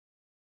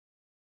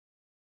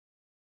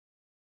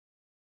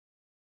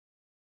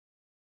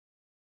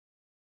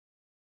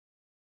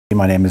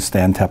My name is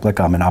Stan Teplick.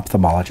 I'm an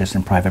ophthalmologist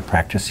in private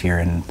practice here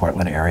in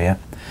Portland area.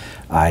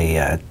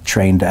 I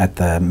trained at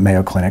the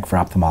Mayo Clinic for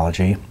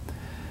ophthalmology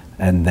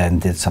and then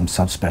did some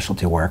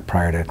subspecialty work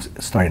prior to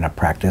starting up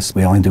practice.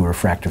 We only do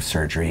refractive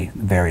surgery,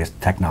 various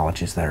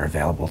technologies that are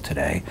available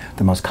today.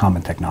 The most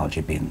common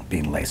technology being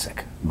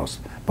LASIK,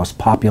 most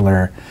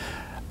popular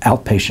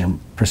outpatient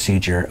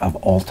procedure of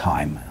all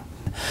time.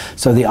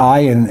 So the eye,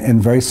 in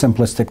very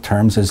simplistic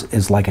terms,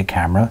 is like a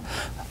camera.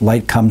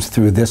 Light comes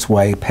through this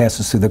way,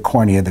 passes through the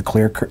cornea, the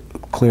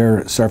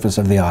clear surface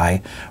of the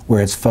eye,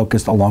 where it's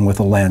focused along with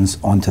a lens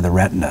onto the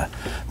retina.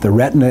 The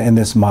retina in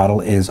this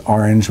model is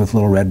orange with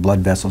little red blood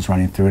vessels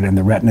running through it, and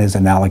the retina is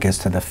analogous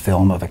to the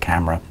film of a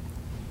camera.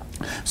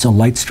 So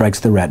light strikes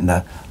the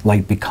retina,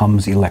 light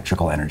becomes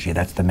electrical energy.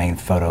 That's the main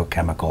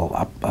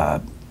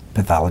photochemical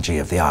pathology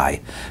of the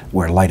eye,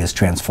 where light is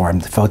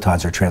transformed,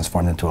 photons are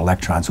transformed into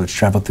electrons, which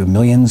travel through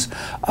millions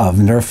of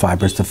nerve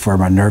fibers to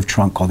form a nerve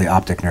trunk called the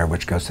optic nerve,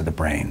 which goes to the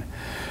brain.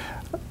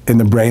 In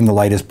the brain, the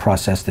light is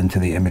processed into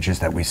the images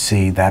that we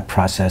see. That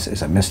process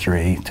is a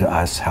mystery to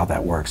us, how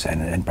that works,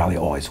 and probably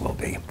always will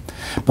be.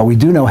 But we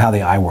do know how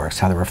the eye works,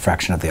 how the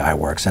refraction of the eye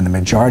works, and the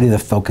majority of the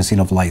focusing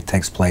of light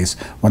takes place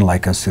when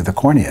light goes through the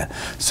cornea.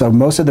 So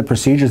most of the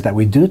procedures that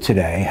we do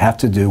today have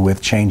to do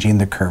with changing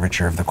the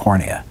curvature of the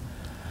cornea.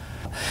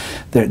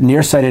 The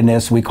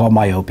nearsightedness we call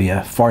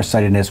myopia,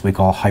 farsightedness we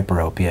call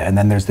hyperopia, and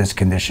then there's this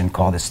condition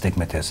called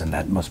astigmatism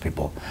that most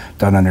people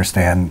don't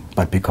understand,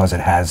 but because it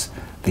has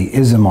the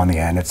ism on the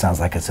end, it sounds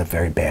like it's a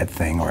very bad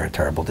thing or a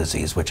terrible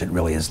disease, which it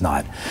really is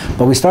not.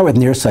 But we start with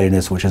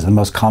nearsightedness, which is the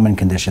most common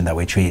condition that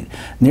we treat.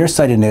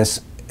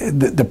 Nearsightedness,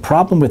 the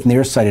problem with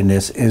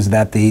nearsightedness is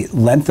that the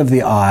length of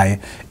the eye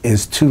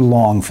is too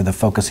long for the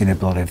focusing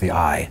ability of the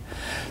eye.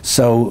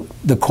 So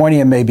the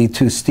cornea may be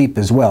too steep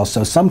as well.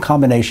 So some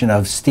combination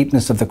of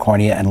steepness of the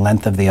cornea and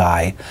length of the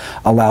eye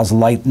allows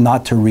light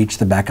not to reach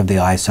the back of the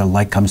eye, so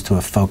light comes to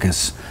a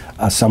focus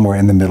somewhere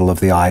in the middle of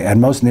the eye.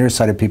 And most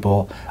nearsighted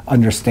people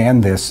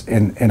understand this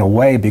in a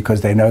way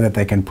because they know that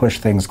they can push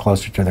things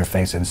closer to their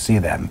face and see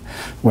them.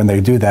 When they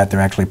do that, they're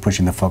actually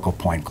pushing the focal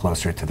point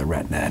closer to the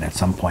retina, and at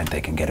some point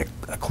they can get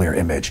a clear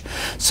image.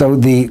 So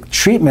the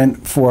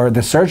treatment for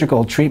the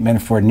surgical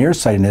treatment for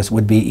nearsightedness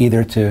would be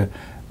either to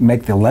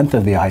make the length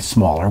of the eye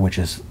smaller, which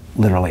is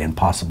literally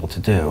impossible to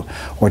do,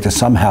 or to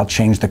somehow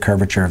change the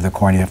curvature of the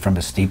cornea from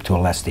a steep to a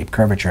less steep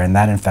curvature. And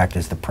that, in fact,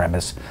 is the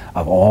premise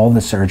of all the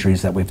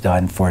surgeries that we've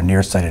done for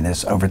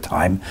nearsightedness over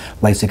time.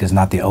 LASIK is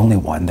not the only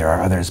one. There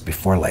are others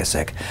before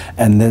LASIK.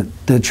 And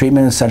the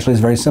treatment essentially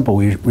is very simple.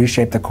 We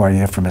reshape the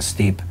cornea from a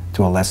steep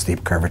to a less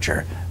steep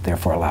curvature,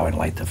 therefore allowing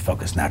light to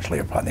focus naturally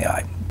upon the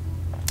eye.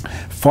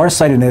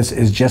 Farsightedness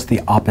is just the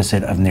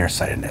opposite of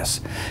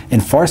nearsightedness. In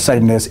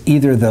farsightedness,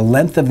 either the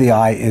length of the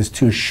eye is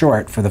too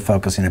short for the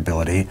focusing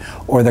ability,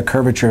 or the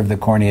curvature of the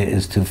cornea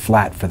is too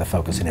flat for the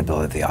focusing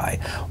ability of the eye.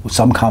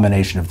 Some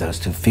combination of those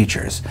two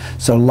features.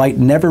 So light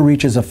never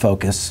reaches a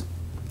focus.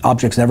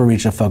 Objects never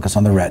reach a focus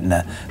on the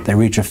retina. They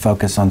reach a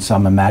focus on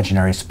some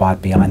imaginary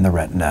spot behind the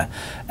retina.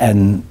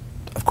 And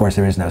of course,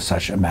 there is no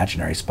such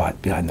imaginary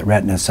spot behind the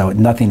retina, so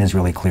nothing is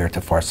really clear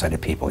to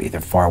farsighted people, either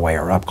far away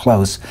or up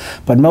close.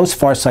 But most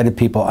farsighted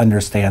people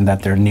understand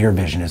that their near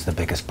vision is the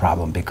biggest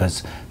problem,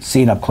 because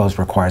seeing up close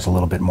requires a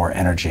little bit more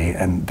energy,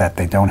 and that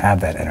they don't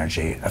have that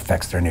energy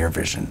affects their near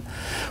vision.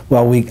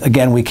 Well, we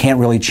can't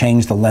really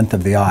change the length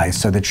of the eye,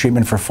 so the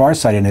treatment for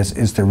farsightedness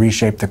is to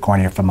reshape the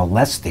cornea from a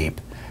less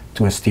steep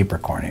to a steeper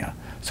cornea.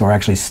 So we're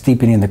actually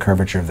steepening the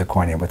curvature of the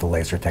cornea with the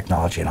laser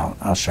technology, and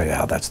I'll show you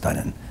how that's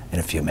done in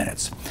a few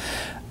minutes.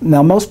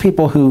 Now, most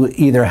people who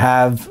either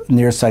have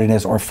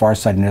nearsightedness or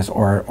farsightedness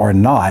or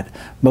not,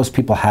 most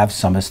people have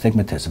some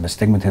astigmatism.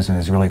 Astigmatism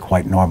is really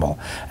quite normal.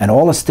 And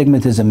all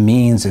astigmatism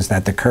means is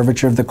that the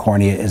curvature of the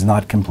cornea is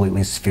not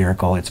completely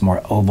spherical. It's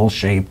more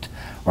oval-shaped,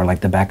 or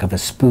like the back of a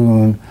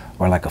spoon,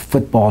 or like a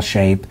football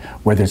shape,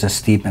 where there's a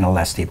steep and a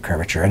less steep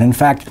curvature. And in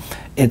fact,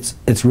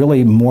 it's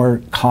really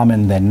more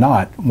common than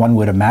not. One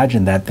would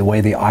imagine that the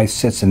way the eye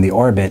sits in the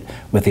orbit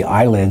with the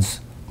eyelids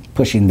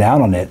pushing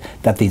down on it,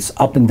 that this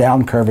up and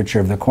down curvature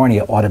of the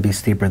cornea ought to be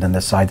steeper than the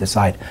side to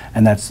side.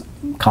 And that's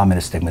common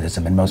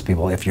astigmatism. And most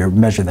people, if you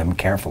measure them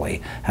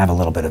carefully, have a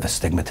little bit of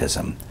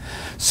astigmatism.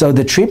 So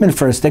the treatment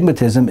for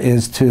astigmatism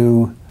is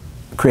to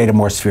create a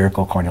more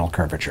spherical corneal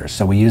curvature.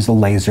 So we use the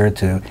laser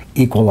to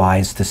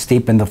equalize, to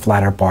steepen the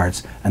flatter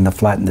parts and to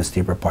flatten the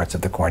steeper parts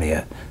of the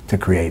cornea to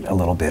create a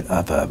little bit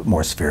of a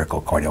more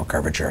spherical corneal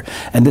curvature.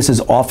 And this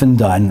is often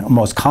done,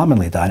 most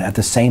commonly done, at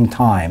the same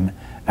time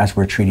as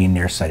we're treating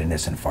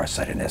nearsightedness and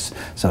farsightedness.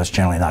 So it's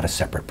generally not a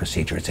separate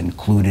procedure. It's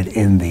included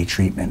in the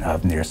treatment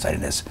of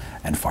nearsightedness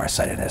and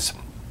farsightedness.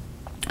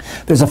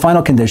 There's a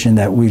final condition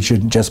that we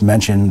should just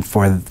mention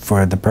for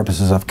the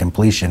purposes of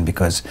completion,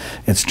 because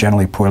it's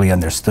generally poorly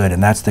understood,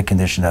 and that's the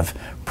condition of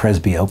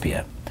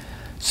presbyopia.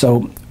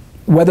 So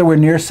whether we're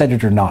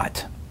nearsighted or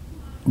not,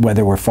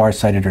 whether we're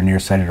farsighted or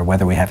nearsighted, or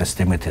whether we have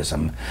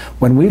astigmatism,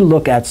 when we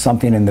look at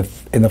something in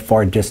the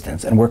far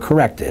distance and we're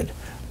corrected,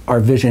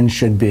 our vision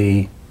should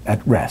be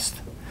at rest.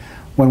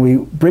 when we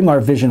bring our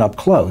vision up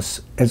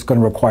close, it's going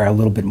to require a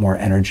little bit more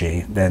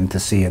energy than to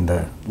see in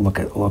the look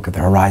at the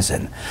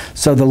horizon.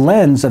 So the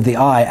lens of the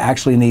eye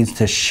actually needs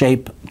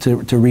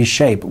to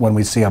reshape when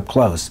we see up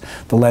close.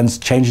 The lens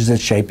changes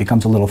its shape,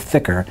 becomes a little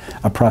thicker,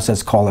 a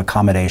process called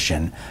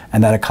accommodation,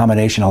 and that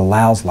accommodation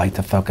allows light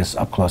to focus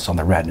up close on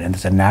the retina. And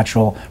it's a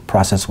natural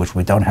process which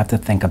we don't have to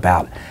think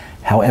about.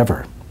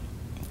 However,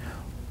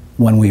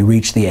 when we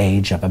reach the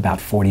age of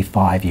about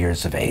 45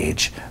 years of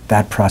age,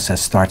 that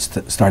process starts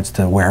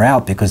to wear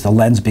out because the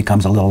lens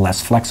becomes a little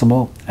less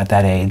flexible at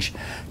that age,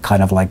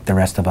 kind of like the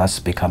rest of us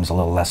becomes a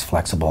little less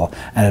flexible.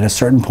 And at a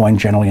certain point,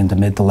 generally in the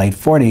mid to late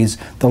 40s,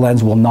 the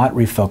lens will not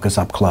refocus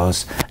up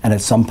close, and at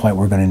some point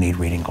we're going to need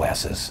reading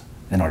glasses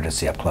in order to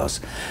see up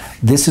close.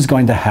 This is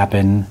going to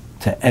happen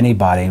to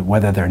anybody,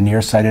 whether they're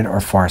nearsighted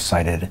or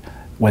farsighted,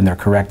 when they're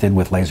corrected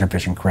with laser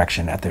vision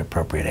correction at the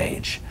appropriate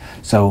age.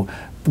 So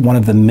one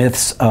of the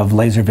myths of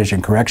laser vision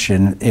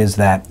correction is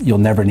that you'll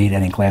never need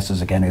any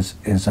glasses again is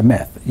a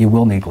myth. You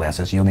will need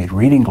glasses. You'll need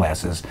reading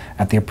glasses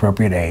at the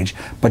appropriate age,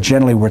 but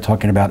generally we're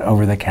talking about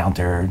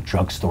over-the-counter,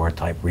 drugstore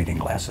type reading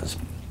glasses.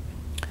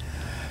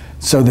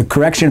 So the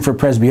correction for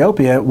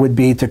presbyopia would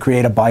be to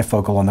create a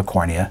bifocal on the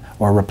cornea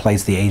or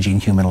replace the aging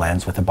human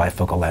lens with a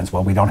bifocal lens.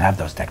 Well, we don't have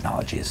those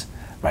technologies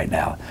right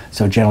now.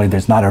 So generally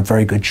there's not a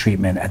very good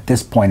treatment at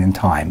this point in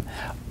time.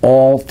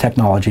 All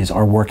technologies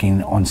are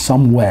working on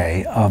some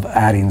way of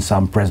adding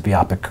some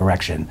presbyopic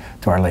correction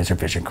to our laser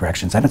vision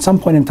corrections. And at some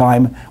point in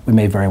time, we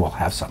may very well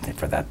have something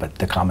for that. But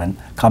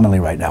commonly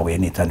right now, we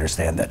need to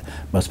understand that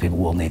most people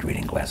will need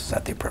reading glasses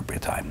at the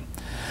appropriate time.